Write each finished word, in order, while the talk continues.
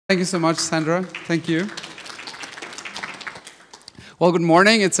Thank you so much, Sandra. Thank you. Well, good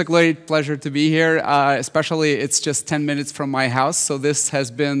morning. It's a great pleasure to be here. Especially, it's just 10 minutes from my house, so this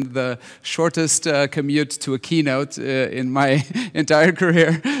has been the shortest commute to a keynote in my entire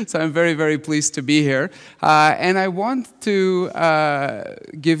career. So I'm very, very pleased to be here. And I want to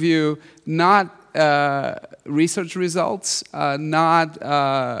give you not research results, not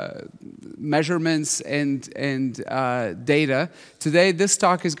measurements and data. Today, this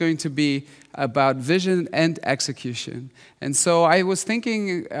talk is going to be about vision and execution. And so I was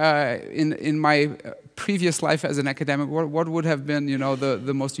thinking in my previous life as an academic, what would have been,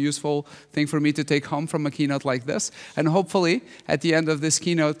 the most useful thing for me to take home from a keynote like this? And hopefully, at the end of this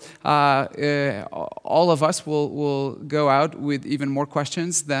keynote, all of us will go out with even more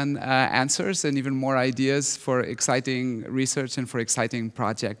questions than answers and even more ideas for exciting research and for exciting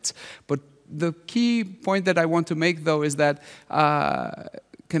projects. But the key point that I want to make, though, is that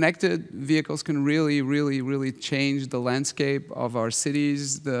connected vehicles can really change the landscape of our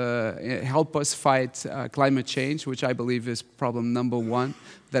cities, help us fight climate change, which I believe is problem number one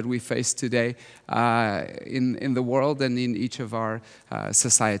that we face today in the world and in each of our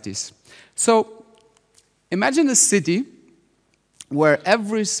societies. So imagine a city where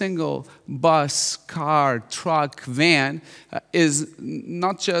every single bus, car, truck, van is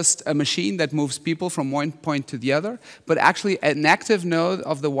not just a machine that moves people from one point to the other, but actually an active node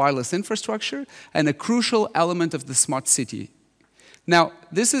of the wireless infrastructure and a crucial element of the smart city. Now,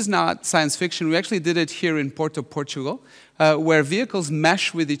 this is not science fiction. We actually did it here in Porto, Portugal, where vehicles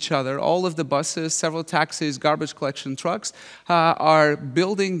mesh with each other. All of the buses, several taxis, garbage collection trucks are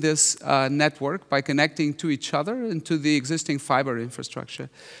building this network by connecting to each other and to the existing fiber infrastructure.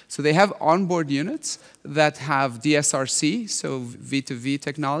 So they have onboard units that have DSRC, so V2V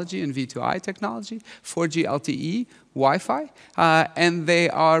technology and V2I technology, 4G LTE, Wi-Fi, and they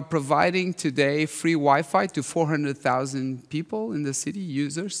are providing today free Wi-Fi to 400,000 people in the city,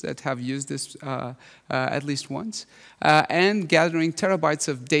 users that have used this at least once, and gathering terabytes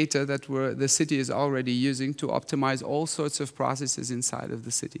of data that the city is already using to optimize all sorts of processes inside of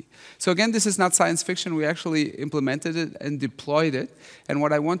the city. So again, this is not science fiction. We actually implemented it and deployed it. And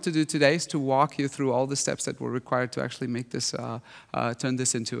what I want to do today is to walk you through all the steps that were required to actually make this, turn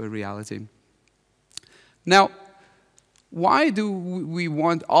this into a reality. Now, why do we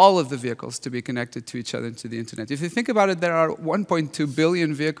want all of the vehicles to be connected to each other and to the internet? If you think about it, there are 1.2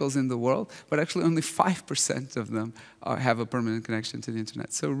 billion vehicles in the world, but actually only 5% of them have a permanent connection to the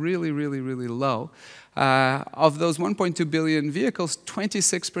internet. So really low. Of those 1.2 billion vehicles,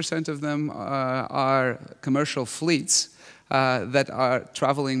 26% of them are commercial fleets that are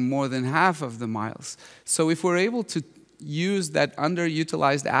traveling more than half of the miles. So if we're able to use that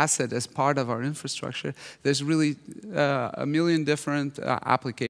underutilized asset as part of our infrastructure, there's really a million different applications